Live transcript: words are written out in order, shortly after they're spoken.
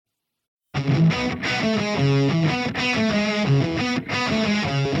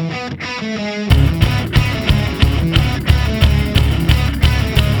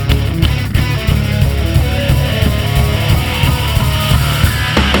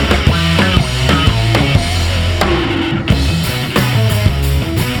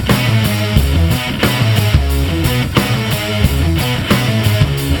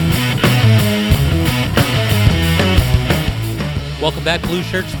Welcome back, Blue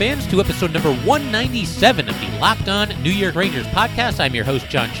Shirts fans, to episode number 197 of the Locked On New York Rangers podcast. I'm your host,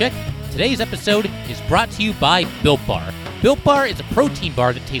 John Chick. Today's episode is brought to you by Built Bar. Built Bar is a protein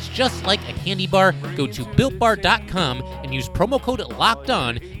bar that tastes just like a candy bar. Go to BuiltBar.com and use promo code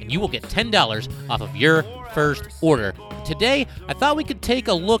LOCKEDON, and you will get $10 off of your first order. Today, I thought we could take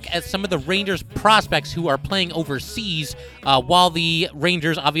a look at some of the Rangers prospects who are playing overseas while the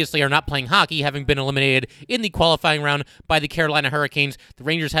Rangers obviously are not playing hockey, having been eliminated in the qualifying round by the Carolina Hurricanes. The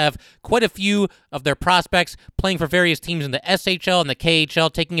Rangers have quite a few of their prospects playing for various teams in the SHL and the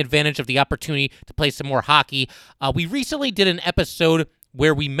KHL, taking advantage of the opportunity to play some more hockey. We recently did an episode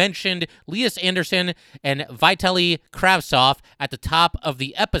where we mentioned Lias Andersson and Vitaly Kravtsov at the top of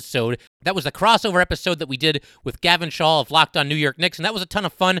the episode. That was a crossover episode that we did with Gavin Shaw of Locked On New York Knicks, and that was a ton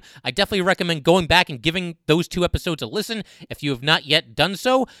of fun. I definitely recommend going back and giving those two episodes a listen if you have not yet done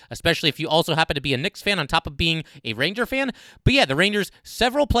so, especially if you also happen to be a Knicks fan on top of being a Ranger fan. But yeah, the Rangers,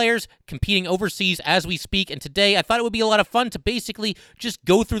 several players competing overseas as we speak, and today I thought it would be a lot of fun to basically just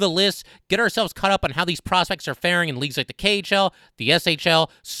go through the list, get ourselves caught up on how these prospects are faring in leagues like the KHL, the SHL,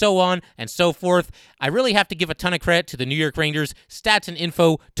 so on and so forth. I really have to give a ton of credit to the New York Rangers Stats and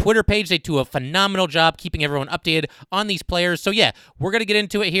Info Twitter page. They do a phenomenal job keeping everyone updated on these players. So yeah, we're going to get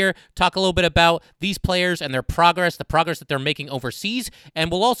into it here, talk a little bit about these players and their progress, the progress that they're making overseas,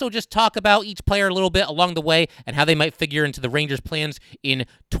 and we'll also just talk about each player a little bit along the way and how they might figure into the Rangers' plans in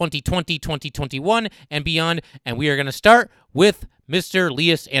 2020, 2021, and beyond. And we are going to start with Mr.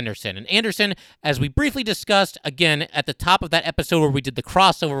 Lias Andersson. And Andersson, as we briefly discussed, again, at the top of that episode where we did the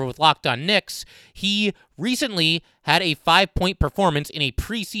crossover with Locked On Knicks, he recently had a 5-point performance in a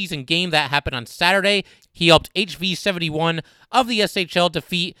preseason game that happened on Saturday. He helped HV71 of the SHL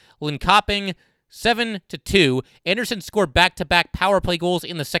defeat Linköping 7-2. Andersson scored back-to-back power play goals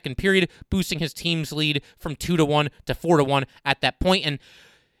in the second period, boosting his team's lead from 2-1 to 4-1 at that point. And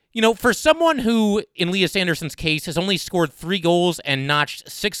you know, for someone who, in Lias Andersson's case, has only scored 3 goals and notched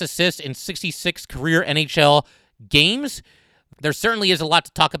 6 assists in 66 career NHL games, there certainly is a lot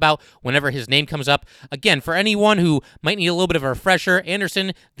to talk about whenever his name comes up. Again, for anyone who might need a little bit of a refresher,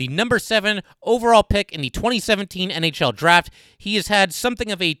 Andersson, the number 7 overall pick in the 2017 NHL draft, he has had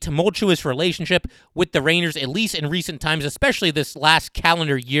something of a tumultuous relationship with the Rangers, at least in recent times, especially this last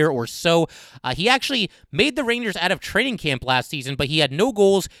calendar year or so. He actually made the Rangers out of training camp last season, but he had no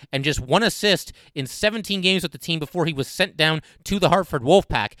goals and just 1 assist in 17 games with the team before he was sent down to the Hartford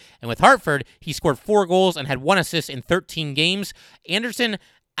Wolfpack. And with Hartford, he scored 4 goals and had 1 assist in 13 games. Andersson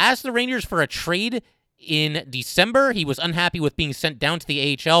asked the Rangers for a trade in December. He was unhappy with being sent down to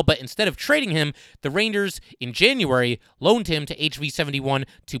the AHL, but instead of trading him, the Rangers in January loaned him to HV71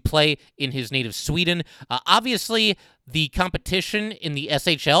 to play in his native Sweden. Obviously, the competition in the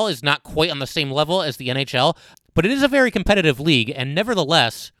SHL is not quite on the same level as the NHL, but it is a very competitive league, and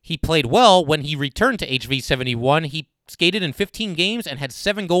nevertheless, he played well when he returned to HV71. He skated in 15 games and had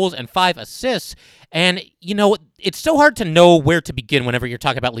 7 goals and 5 assists. And, you know, it's so hard to know where to begin whenever you're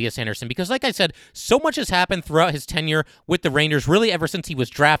talking about Lias Andersson because, like I said, so much has happened throughout his tenure with the Rangers, really ever since he was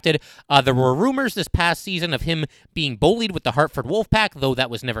drafted. There were rumors this past season of him being bullied with the Hartford Wolfpack, though that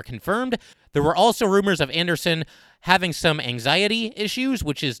was never confirmed. There were also rumors of Andersson having some anxiety issues,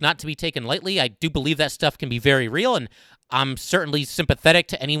 which is not to be taken lightly. I do believe that stuff can be very real, and I'm certainly sympathetic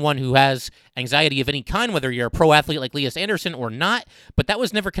to anyone who has anxiety of any kind, whether you're a pro athlete like Lias Andersson or not, but that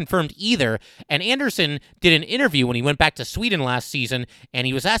was never confirmed either. And Andersson did an interview when he went back to Sweden last season, and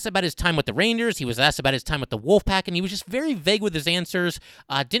he was asked about his time with the Rangers, he was asked about his time with the Wolfpack, and he was just very vague with his answers,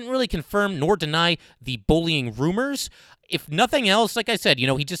 didn't really confirm nor deny the bullying rumors. If nothing else, like I said, you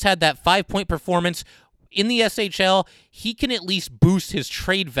know, he just had that 5-point performance in the SHL. He can at least boost his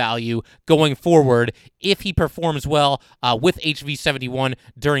trade value going forward if he performs well with HV71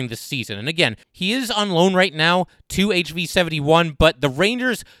 during the season. And again, he is on loan right now to HV71, but the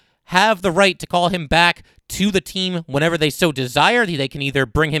Rangers have the right to call him back to the team whenever they so desire. They can either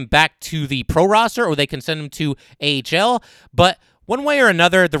bring him back to the pro roster or they can send him to AHL. But one way or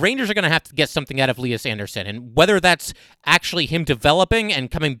another, the Rangers are going to have to get something out of Lias Andersson, and whether that's actually him developing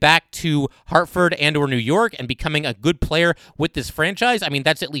and coming back to Hartford and or New York and becoming a good player with this franchise, I mean,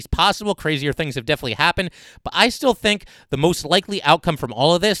 that's at least possible. Crazier things have definitely happened, but I still think the most likely outcome from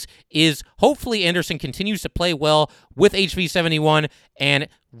all of this is hopefully Andersson continues to play well with HV71 and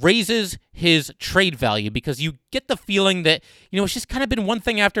raises his trade value, because you get the feeling that, it's just kind of been one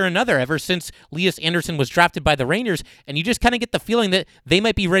thing after another ever since Lias Andersson was drafted by the Rangers, and you just kind of get the feeling that they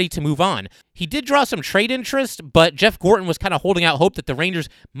might be ready to move on. He did draw some trade interest, but Jeff Gorton was kind of holding out hope that the Rangers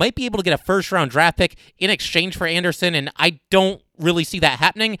might be able to get a first-round draft pick in exchange for Andersson, and I don't really see that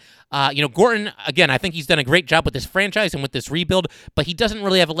happening. Gorton, again, I think he's done a great job with this franchise and with this rebuild, but he doesn't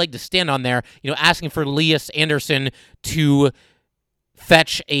really have a leg to stand on there, asking for Lias Andersson to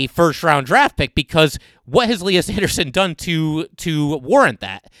fetch a first-round draft pick, because what has Lias Andersson done to warrant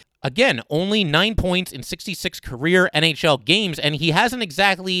that? Again, only 9 points in 66 career NHL games, and he hasn't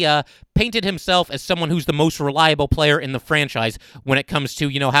exactly painted himself as someone who's the most reliable player in the franchise when it comes to,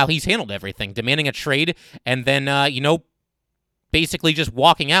 how he's handled everything, demanding a trade, and then, basically just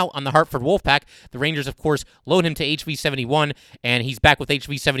walking out on the Hartford Wolfpack. The Rangers, of course, load him to HV71, and he's back with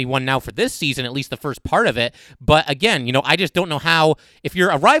HV71 now for this season, at least the first part of it. But again, I just don't know how, if you're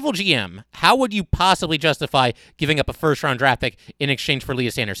a rival GM, how would you possibly justify giving up a first-round draft pick in exchange for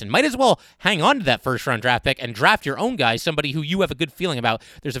Lias Andersson? Might as well hang on to that first-round draft pick and draft your own guy, somebody who you have a good feeling about.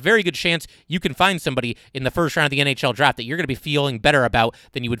 There's a very good chance you can find somebody in the first round of the NHL draft that you're going to be feeling better about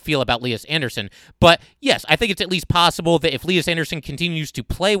than you would feel about Lias Andersson. But yes, I think it's at least possible that if Lias Andersson continues to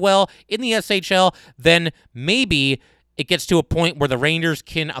play well in the SHL, then maybe it gets to a point where the Rangers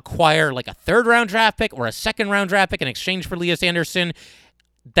can acquire like a third-round draft pick or a second-round draft pick in exchange for Lias Andersson.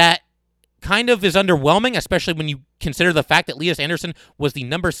 That kind of is underwhelming, especially when you consider the fact that Lias Andersson was the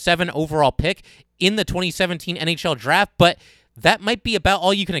number 7 overall pick in the 2017 NHL draft, but that might be about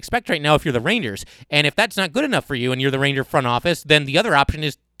all you can expect right now if you're the Rangers. And if that's not good enough for you and you're the Ranger front office, then the other option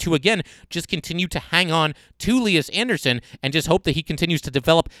is to, again, just continue to hang on to Lias Andersson and just hope that he continues to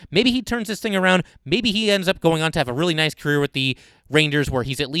develop. Maybe he turns this thing around. Maybe he ends up going on to have a really nice career with the Rangers where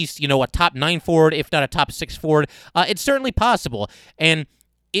he's at least, a top 9 forward, if not a top 6 forward. It's certainly possible. And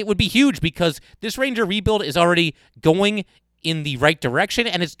it would be huge because this Ranger rebuild is already going in the right direction,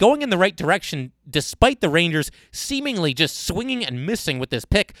 and it's going in the right direction despite the Rangers seemingly just swinging and missing with this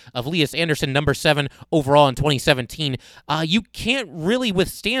pick of Lias Andersson, number 7 overall in 2017. You can't really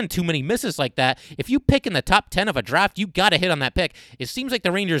withstand too many misses like that. If you pick in the top 10 of a draft, you got to hit on that pick. It seems like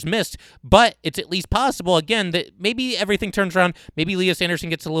the Rangers missed, but it's at least possible, again, that maybe everything turns around. Maybe Lias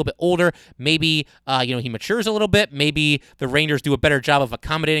Andersson gets a little bit older. Maybe, he matures a little bit. Maybe the Rangers do a better job of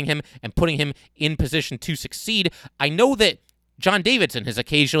accommodating him and putting him in position to succeed. I know that John Davidson has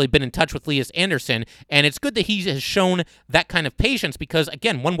occasionally been in touch with Lias Andersson, and it's good that he has shown that kind of patience because,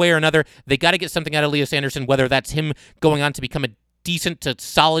 again, one way or another, they got to get something out of Lias Andersson, whether that's him going on to become a decent to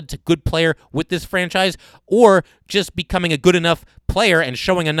solid to good player with this franchise, or just becoming a good enough player and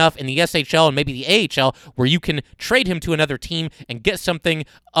showing enough in the SHL and maybe the AHL where you can trade him to another team and get something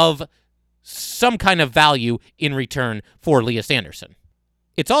of some kind of value in return for Lias Andersson.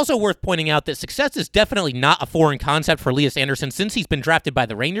 It's also worth pointing out that success is definitely not a foreign concept for Lias Andersson since he's been drafted by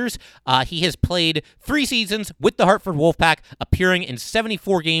the Rangers. He has played 3 seasons with the Hartford Wolfpack, appearing in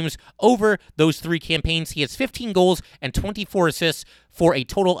 74 games over those 3 campaigns. He has 15 goals and 24 assists for a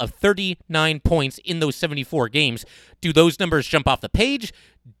total of 39 points in those 74 games. Do those numbers jump off the page?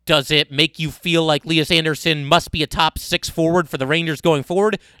 Does it make you feel like Lias Andersson must be a top 6 forward for the Rangers going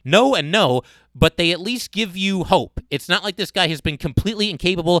forward? No and no, but they at least give you hope. It's not like this guy has been completely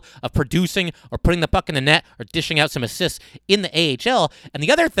incapable of producing or putting the puck in the net or dishing out some assists in the AHL. And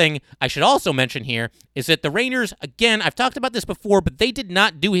the other thing I should also mention here is that the Rangers, again, I've talked about this before, but they did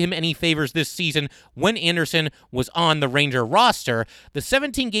not do him any favors this season when Andersson was on the Ranger roster. The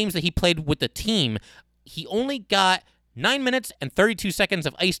 17 games that he played with the team, he only got 9 minutes and 32 seconds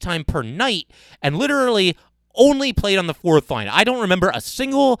of ice time per night, and literally only played on the 4th line. I don't remember a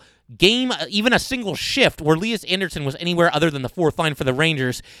single game, even a single shift, where Lias Andersson was anywhere other than the 4th line for the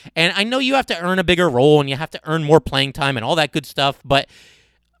Rangers. And I know you have to earn a bigger role, and you have to earn more playing time and all that good stuff, but,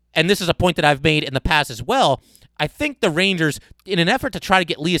 and this is a point that I've made in the past as well, I think the Rangers, in an effort to try to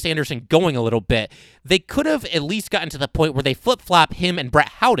get Lias Andersson going a little bit, they could have at least gotten to the point where they flip-flop him and Brett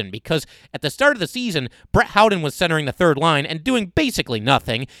Howden, because at the start of the season, Brett Howden was centering the 3rd line and doing basically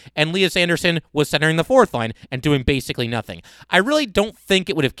nothing, and Lias Andersson was centering the 4th line and doing basically nothing. I really don't think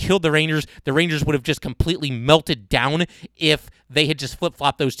it would have killed the Rangers. The Rangers would have just completely melted down if they had just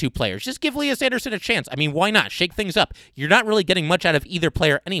flip-flopped those 2 players. Just give Lias Andersson a chance. I mean, why not? Shake things up. You're not really getting much out of either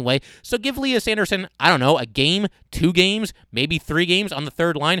player anyway, so give Lias Andersson, I don't know, a game, game, 2 games, maybe 3 games on the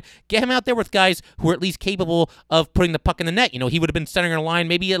third line. Get him out there with guys who are at least capable of putting the puck in the net. He would have been centering a line,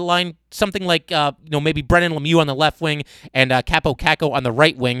 maybe a line something like, maybe Brennan Lemieux on the left wing and Capo Caco on the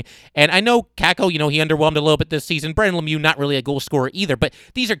right wing. And I know Caco, he underwhelmed a little bit this season. Brennan Lemieux, not really a goal scorer either, but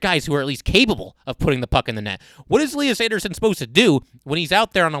these are guys who are at least capable of putting the puck in the net. What is Elias Andersson supposed to do when he's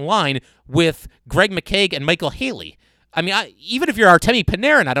out there on a line with Greg McKegg and Michael Haley? I mean, even if you're Artemi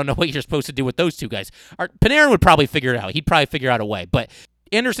Panarin, I don't know what you're supposed to do with those two guys. Panarin would probably figure it out. He'd probably figure out a way. But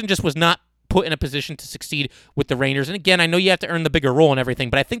Andersson just was not put in a position to succeed with the Rangers. And again, I know you have to earn the bigger role and everything,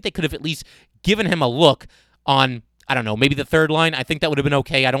 but I think they could have at least given him a look on, I don't know, maybe the third line. I think that would have been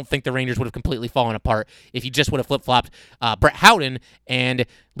okay. I don't think the Rangers would have completely fallen apart if you just would have flip-flopped Brett Howden and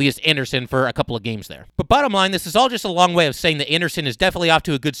Elias Andersson for a couple of games there. But bottom line, this is all just a long way of saying that Andersson is definitely off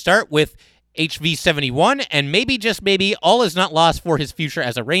to a good start with HV71, and maybe, just maybe, all is not lost for his future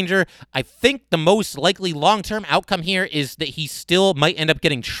as a Ranger. I think the most likely long-term outcome here is that he still might end up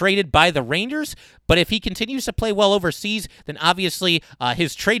getting traded by the Rangers, but if he continues to play well overseas, then obviously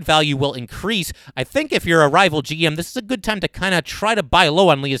his trade value will increase. I think if you're a rival GM, this is a good time to kind of try to buy low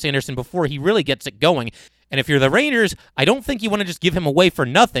on Elias Andersson before he really gets it going. And if you're the Rangers, I don't think you want to just give him away for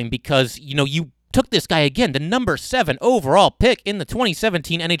nothing because, you took this guy again, the number 7 overall pick in the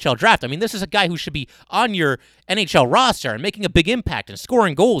 2017 NHL draft. I mean, this is a guy who should be on your NHL roster and making a big impact and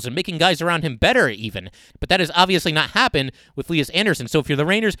scoring goals and making guys around him better even. But that has obviously not happened with Elias Andersson. So if you're the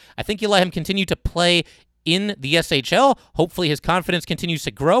Rangers, I think you let him continue to play in the SHL. Hopefully his confidence continues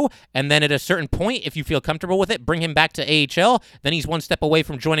to grow, and then at a certain point, if you feel comfortable with it, bring him back to AHL. Then he's one step away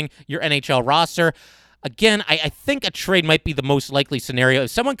from joining your NHL roster. Again, I think a trade might be the most likely scenario. If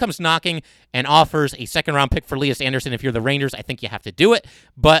someone comes knocking and offers a second-round pick for Elias Andersson, if you're the Rangers, I think you have to do it.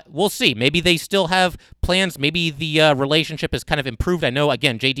 But we'll see. Maybe they still have plans. Maybe the relationship has kind of improved. I know,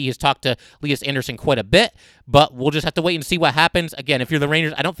 again, JD has talked to Elias Andersson quite a bit, but we'll just have to wait and see what happens. Again, if you're the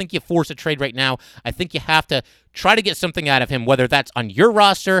Rangers, I don't think you force a trade right now. I think you have to try to get something out of him, whether that's on your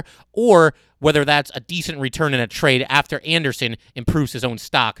roster or whether that's a decent return in a trade after Andersson improves his own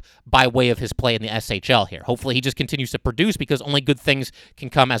stock by way of his play in the SHL here. Hopefully he just continues to produce because only good things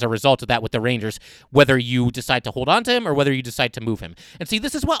can come as a result of that with the Rangers, whether you decide to hold on to him or whether you decide to move him. And see,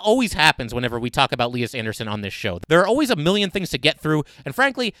 this is what always happens whenever we talk about Elias Andersson on this show. There are always a million things to get through, and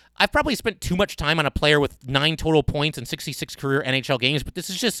frankly, I've probably spent too much time on a player with 9 total points and 66 career NHL games, but this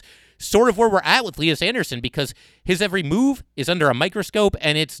is just sort of where we're at with Elias Andersson because his every move is under a microscope,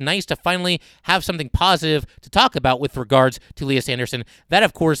 and it's nice to finally have something positive to talk about with regards to Elias Andersson. That,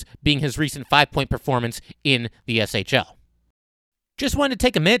 of course, being his recent 5-point performance in the SHL. Just wanted to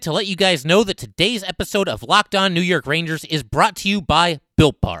take a minute to let you guys know that today's episode of Locked On New York Rangers is brought to you by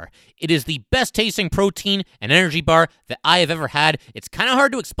Built Bar. It is the best tasting protein and energy bar that I have ever had. It's kind of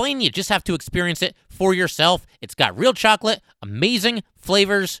hard to explain. You just have to experience it for yourself. It's got real chocolate, amazing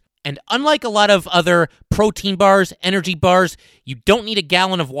flavors, and unlike a lot of other protein bars, energy bars, you don't need a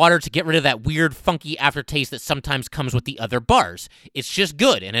gallon of water to get rid of that weird, funky aftertaste that sometimes comes with the other bars. It's just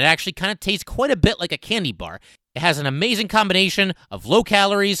good, and it actually kind of tastes quite a bit like a candy bar. It has an amazing combination of low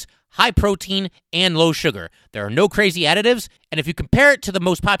calories, high protein, and low sugar. There are no crazy additives, and if you compare it to the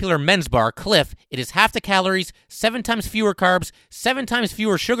most popular men's bar, Cliff, it is half the calories, 7 times fewer carbs, 7 times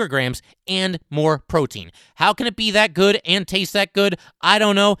fewer sugar grams, and more protein. How can it be that good and taste that good? I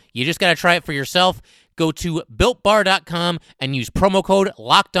don't know. You just gotta try it for yourself. Go to BuiltBar.com and use promo code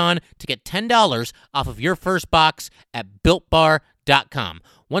LOCKEDON to get $10 off of your first box at BuiltBar.com.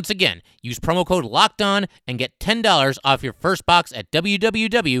 Once again, use promo code LOCKEDON and get $10 off your first box at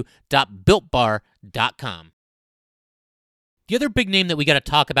www.builtbar.com. The other big name that we got to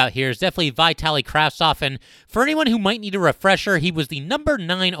talk about here is definitely Vitaly Kravtsov, and for anyone who might need a refresher, he was the number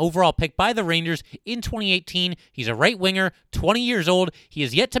 9 overall pick by the Rangers in 2018. He's a right winger, 20 years old. He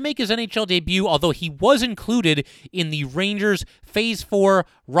has yet to make his NHL debut, although he was included in the Rangers Phase 4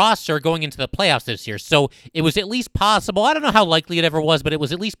 roster going into the playoffs this year. So it was at least possible, I don't know how likely it ever was, but it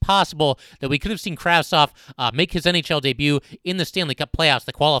was at least possible that we could have seen Kravtsov make his NHL debut in the Stanley Cup playoffs,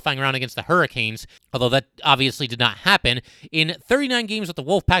 the qualifying round against the Hurricanes, although that obviously did not happen. In 39 games with the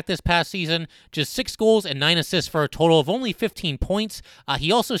Wolfpack this past season, just 6 goals and 9 assists for a total of only 15 points.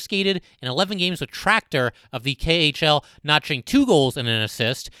 He also skated in 11 games with Tractor of the KHL, notching 2 goals and an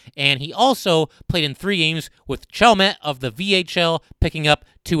assist, and he also played in 3 games with Chalmette of the VHL, picking up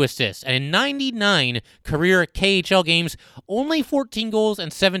 2 assists. And in 99 career KHL games, only 14 goals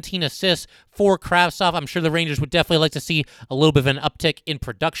and 17 assists for Kravtsov. I'm sure the Rangers would definitely like to see a little bit of an uptick in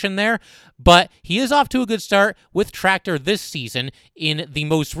production there, but he is off to a good start with Tractor this season. In the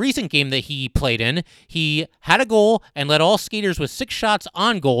most recent game that he played in, he had a goal and led all skaters with 6 shots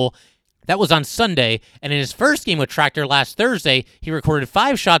on goal. That was on Sunday, and in his first game with Tractor last Thursday, he recorded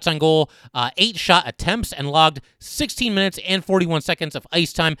 5 shots on goal, 8 shot attempts, and logged 16 minutes and 41 seconds of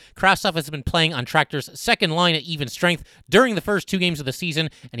ice time. Kravtsov has been playing on Tractor's second line at even strength during the first 2 games of the season,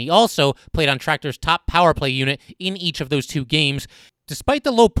 and he also played on Tractor's top power play unit in each of those 2 games. Despite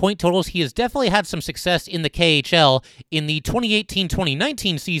the low point totals, he has definitely had some success in the KHL. In the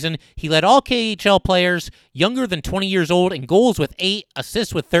 2018-2019 season, he led all KHL players younger than 20 years old in goals with 8,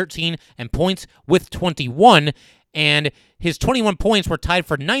 assists with 13, and points with 21. And his 21 points were tied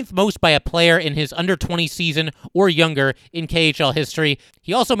for 9th most by a player in his under-20 season or younger in KHL history.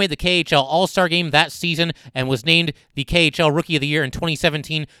 He also made the KHL All-Star Game that season and was named the KHL Rookie of the Year in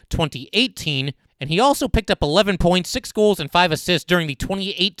 2017-2018. And he also picked up 11 points, 6 goals, and 5 assists during the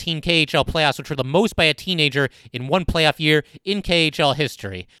 2018 KHL playoffs, which were the most by a teenager in one playoff year in KHL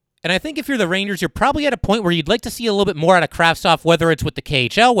history. And I think if you're the Rangers, you're probably at a point where you'd like to see a little bit more out of Kravtsov, whether it's with the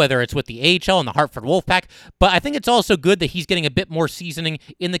KHL, whether it's with the AHL and the Hartford Wolfpack. But I think it's also good that he's getting a bit more seasoning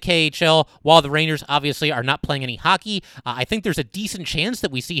in the KHL while the Rangers obviously are not playing any hockey. I think there's a decent chance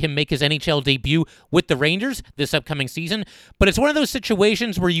that we see him make his NHL debut with the Rangers this upcoming season. But it's one of those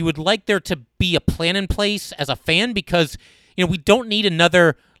situations where you would like there to be a plan in place as a fan because, we don't need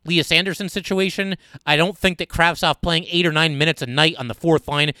another Lias Andersson situation. I don't think that Kravtsov playing 8 or 9 minutes a night on the fourth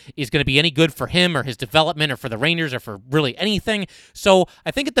line is going to be any good for him or his development or for the Rangers or for really anything. So I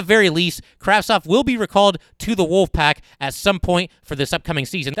think at the very least, Kravtsov will be recalled to the Wolfpack at some point for this upcoming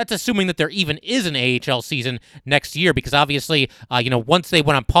season. That's assuming that there even is an AHL season next year because obviously, once they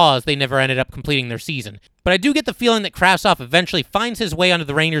went on pause, they never ended up completing their season. But I do get the feeling that Kravtsov eventually finds his way onto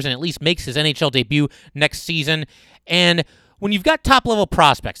the Rangers and at least makes his NHL debut next season. And when you've got top-level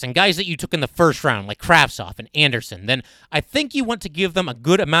prospects and guys that you took in the first round, like Kravtsov and Andersson, then I think you want to give them a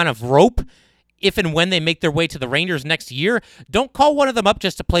good amount of rope if and when they make their way to the Rangers next year. Don't call one of them up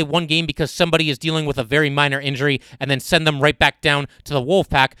just to play one game because somebody is dealing with a very minor injury and then send them right back down to the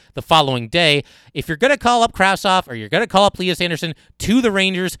Wolfpack the following day. If you're going to call up Kravtsov or you're going to call up Lias Andersson to the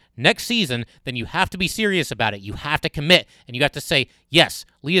Rangers next season, then you have to be serious about it. You have to commit, and you have to say, yes,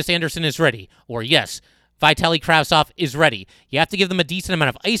 Lias Andersson is ready, or yes, Vitaly Kravtsov is ready. You have to give them a decent amount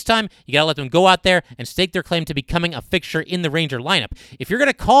of ice time. You got to let them go out there and stake their claim to becoming a fixture in the Ranger lineup. If you're going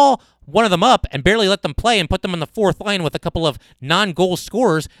to call one of them up and barely let them play and put them on the fourth line with a couple of non-goal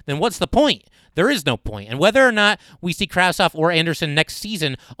scorers, then what's the point? There is no point. And whether or not we see Kravtsov or Andersson next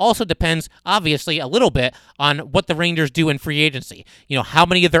season also depends, obviously, a little bit on what the Rangers do in free agency. How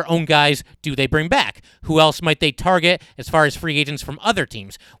many of their own guys do they bring back? Who else might they target as far as free agents from other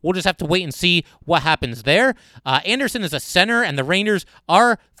teams? We'll just have to wait and see what happens there. Andersson is a center, and the Rangers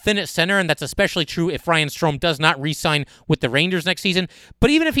are thin at center, and that's especially true if Ryan Strome does not re-sign with the Rangers next season.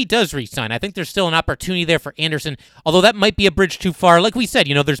 But even if he does re-sign, I think there's still an opportunity there for Andersson, although that might be a bridge too far. Like we said,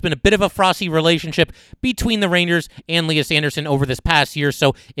 there's been a bit of a frosty relationship between the Rangers and Lias Andersson over this past year,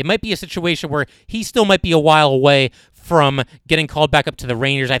 so it might be a situation where he still might be a while away from getting called back up to the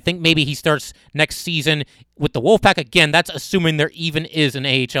Rangers. I think maybe he starts next season with the Wolfpack. Again, that's assuming there even is an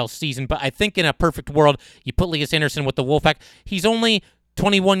AHL season, but I think in a perfect world, you put Lias Andersson with the Wolfpack. He's only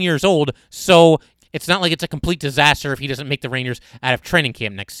 21 years old, so it's not like it's a complete disaster if he doesn't make the Rangers out of training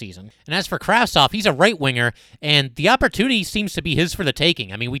camp next season. And as for Kravtsov, he's a right winger, and the opportunity seems to be his for the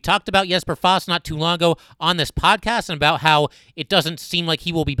taking. I mean, we talked about Jesper Fast not too long ago on this podcast and about how it doesn't seem like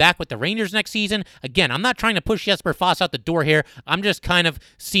he will be back with the Rangers next season. Again, I'm not trying to push Jesper Fast out the door here. I'm just kind of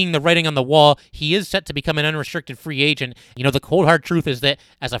seeing the writing on the wall. He is set to become an unrestricted free agent. The cold hard truth is that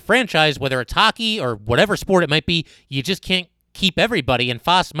as a franchise, whether it's hockey or whatever sport it might be, you just can't keep everybody, and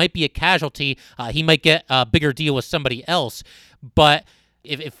Foss might be a casualty. He might get a bigger deal with somebody else. But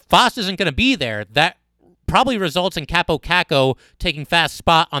if Foss isn't going to be there, that probably results in Capo Kakko taking fast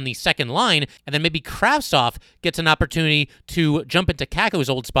spot on the second line, and then maybe Kravtsov gets an opportunity to jump into Kakko's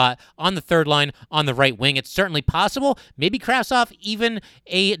old spot on the third line on the right wing. It's certainly possible. Maybe Kravtsov even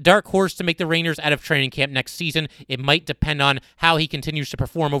a dark horse to make the Rangers out of training camp next season. It might depend on how he continues to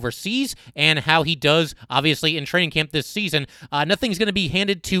perform overseas and how he does, obviously, in training camp this season. Nothing's going to be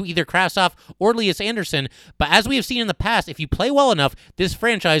handed to either Kravtsov or Lias Andersson, but as we have seen in the past, if you play well enough, this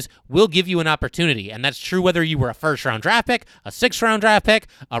franchise will give you an opportunity, and that's true whether you were a first-round draft pick, a sixth-round draft pick,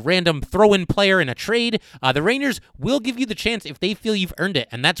 a random throw-in player in a trade. The Rangers will give you the chance if they feel you've earned it,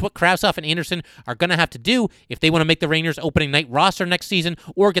 and that's what Kravtsov and Andersson are going to have to do if they want to make the Rangers opening night roster next season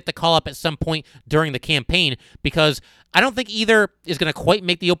or get the call-up at some point during the campaign, because I don't think either is going to quite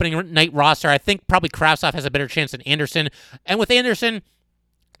make the opening night roster. I think probably Kravtsov has a better chance than Andersson, and with Andersson,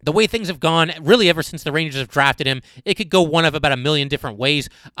 the way things have gone, really ever since the Rangers have drafted him, it could go one of about a million different ways.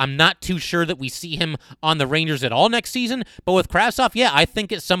 I'm not too sure that we see him on the Rangers at all next season, but with Kravtsov, yeah, I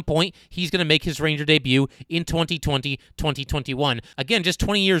think at some point he's going to make his Ranger debut in 2020, 2021. Again, just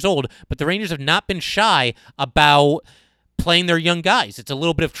 20 years old, but the Rangers have not been shy about playing their young guys. It's a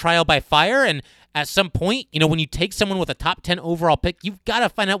little bit of trial by fire, and at some point, when you take someone with a top 10 overall pick, you've got to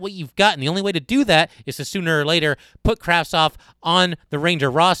find out what you've got. And the only way to do that is to sooner or later put Kravtsov on the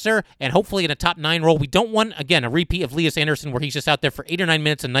Ranger roster and hopefully in a top 9 role. We don't want, again, a repeat of Elias Anderson where he's just out there for 8 or 9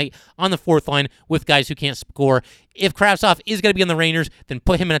 minutes a night on the fourth line with guys who can't score. If Kravtsov is going to be on the Rangers, then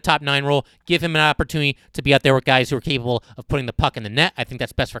put him in a top 9 role. Give him an opportunity to be out there with guys who are capable of putting the puck in the net. I think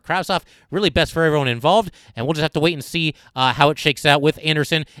that's best for Kravtsov, really best for everyone involved, and we'll just have to wait and see how it shakes out with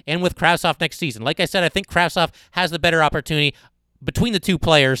Anderson and with Kravtsov next season. Like I said, I think Kravtsov has the better opportunity between the two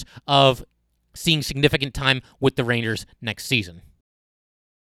players of seeing significant time with the Rangers next season.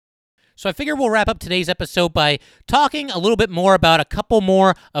 So I figure we'll wrap up today's episode by talking a little bit more about a couple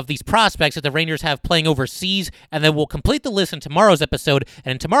more of these prospects that the Rangers have playing overseas, and then we'll complete the list in tomorrow's episode.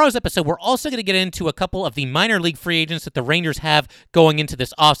 And in tomorrow's episode, we're also going to get into a couple of the minor league free agents that the Rangers have going into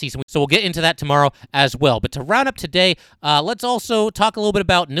this offseason. So we'll get into that tomorrow as well. But to round up today, let's also talk a little bit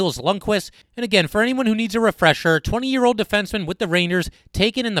about Nils Lundkvist. And again, for anyone who needs a refresher, 20-year-old defenseman with the Rangers,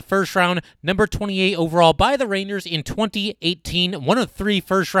 taken in the first round, number 28 overall by the Rangers in 2018, one of 3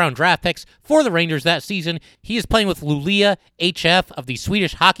 first-round draft picks for the Rangers that season. He is playing with Luleå HF of the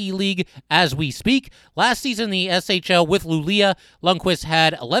Swedish Hockey League as we speak. Last season in the SHL with Luleå, Lundkvist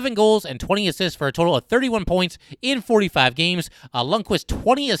had 11 goals and 20 assists for a total of 31 points in 45 games. Lundkvist's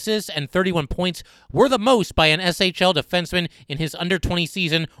 20 assists and 31 points were the most by an SHL defenseman in his under-20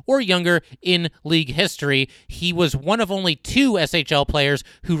 season or younger in league history. He was one of only 2 SHL players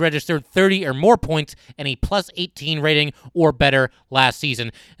who registered 30 or more points and a plus 18 rating or better last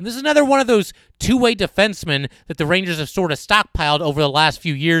season. And this is another one of those two-way defensemen that the Rangers have sort of stockpiled over the last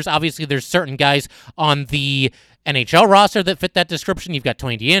few years. Obviously, there's certain guys on the NHL roster that fit that description. You've got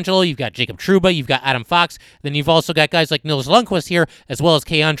Tony DeAngelo, you've got Jacob Trouba, you've got Adam Fox, then you've also got guys like Nils Lundkvist here, as well as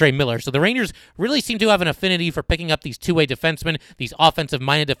K'Andre Miller. So the Rangers really seem to have an affinity for picking up these two-way defensemen, these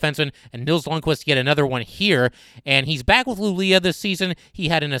offensive-minded defensemen, and Nils Lundkvist yet another one here. And he's back with Luleå this season. He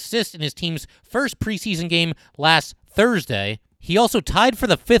had an assist in his team's first preseason game last Thursday. He also tied for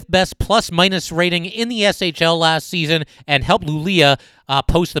the 5th best plus-minus rating in the SHL last season and helped Luleå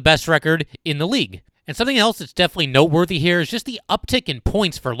post the best record in the league. And something else that's definitely noteworthy here is just the uptick in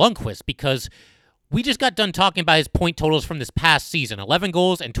points for Lundkvist, because we just got done talking about his point totals from this past season, 11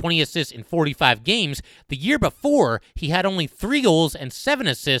 goals and 20 assists in 45 games. The year before, he had only 3 goals and 7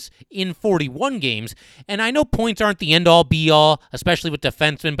 assists in 41 games. And I know points aren't the end-all, be-all, especially with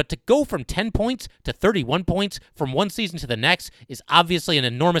defensemen, but to go from 10 points to 31 points from one season to the next is obviously an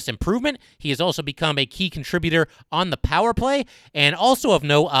enormous improvement. He has also become a key contributor on the power play. And also of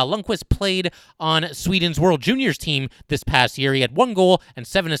note, Lundkvist played on Sweden's World Juniors team this past year. He had 1 goal and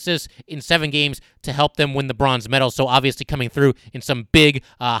 7 assists in 7 games to help them win the bronze medal, so obviously coming through in some big,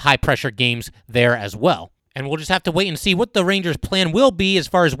 high-pressure games there as well. And we'll just have to wait and see what the Rangers' plan will be as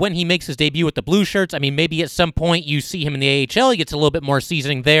far as when he makes his debut with the Blue Shirts. I mean, maybe at some point you see him in the AHL, he gets a little bit more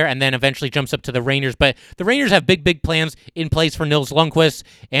seasoning there, and then eventually jumps up to the Rangers. But the Rangers have big plans in place for Nils Lundkvist.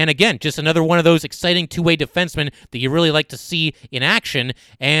 And again, just another one of those exciting two-way defensemen that you really like to see in action.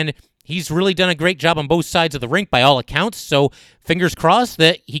 And he's really done a great job on both sides of the rink by all accounts, so fingers crossed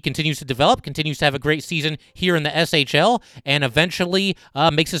that he continues to develop, continues to have a great season here in the SHL, and eventually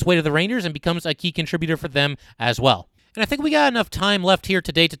makes his way to the Rangers and becomes a key contributor for them as well. And I think we got enough time left here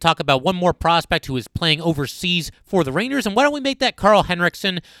today to talk about one more prospect who is playing overseas for the Rangers, and why don't we make that Carl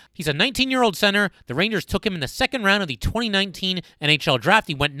Henriksson? He's a 19-year-old center. The Rangers took him in the second round of the 2019 NHL draft.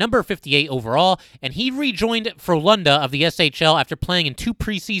 He went number 58 overall, and he rejoined Frölunda of the SHL after playing in 2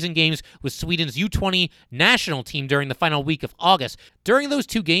 preseason games with Sweden's U20 national team during the final week of August. During those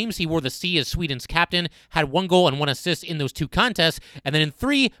 2 games, he wore the C as Sweden's captain, had 1 goal and 1 assist in those 2 contests, and then in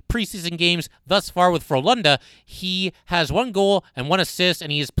 3 preseason games thus far with Frölunda, he has 1 goal and 1 assist,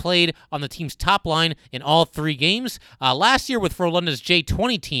 and he has played on the team's top line in all 3 games. Last year with Frölunda's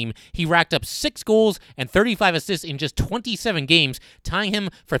J20 team, he racked up 6 goals and 35 assists in just 27 games, tying him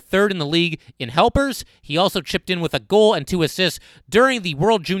for 3rd in the league in helpers. He also chipped in with a goal and 2 assists during the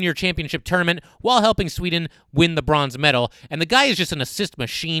World Junior Championship tournament while helping Sweden win the bronze medal. And the guy is just just an assist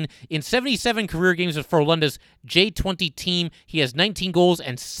machine. In 77 career games with Frölunda's J20 team, he has 19 goals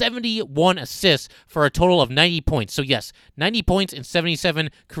and 71 assists for a total of 90 points. So yes, 90 points in 77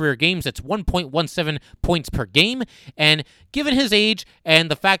 career games. That's 1.17 points per game. And given his age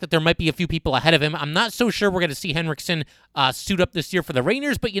and the fact that there might be a few people ahead of him, I'm not so sure we're going to see Henriksen suit up this year for the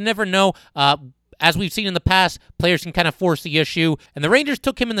Rangers, but you never know. As we've seen in the past, players can kind of force the issue. And the Rangers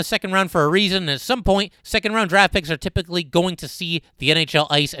took him in the second round for a reason. And at some point, second-round draft picks are typically going to see the NHL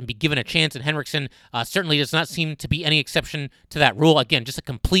ice and be given a chance. And Henriksen certainly does not seem to be any exception to that rule. Again, just a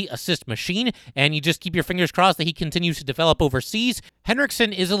complete assist machine. And you just keep your fingers crossed that he continues to develop overseas.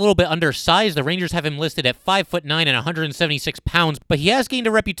 Henriksen is a little bit undersized. The Rangers have him listed at 5'9" and 176 pounds. But he has gained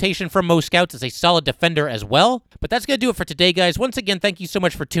a reputation from most scouts as a solid defender as well. But that's going to do it for today, guys. Once again, thank you so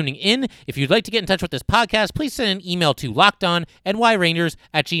much for tuning in. If you'd like to get in touch with this podcast, please send an email to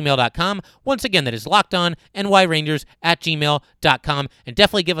lockedonnyrangers@gmail.com. Once again, that is lockedonnyrangers@gmail.com. And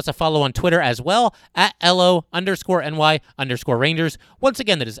definitely give us a follow on Twitter as well, at @LO_NY_Rangers. Once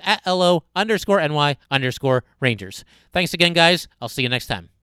again, that is at @LO_NY_Rangers. Thanks again, guys. I'll see you next time.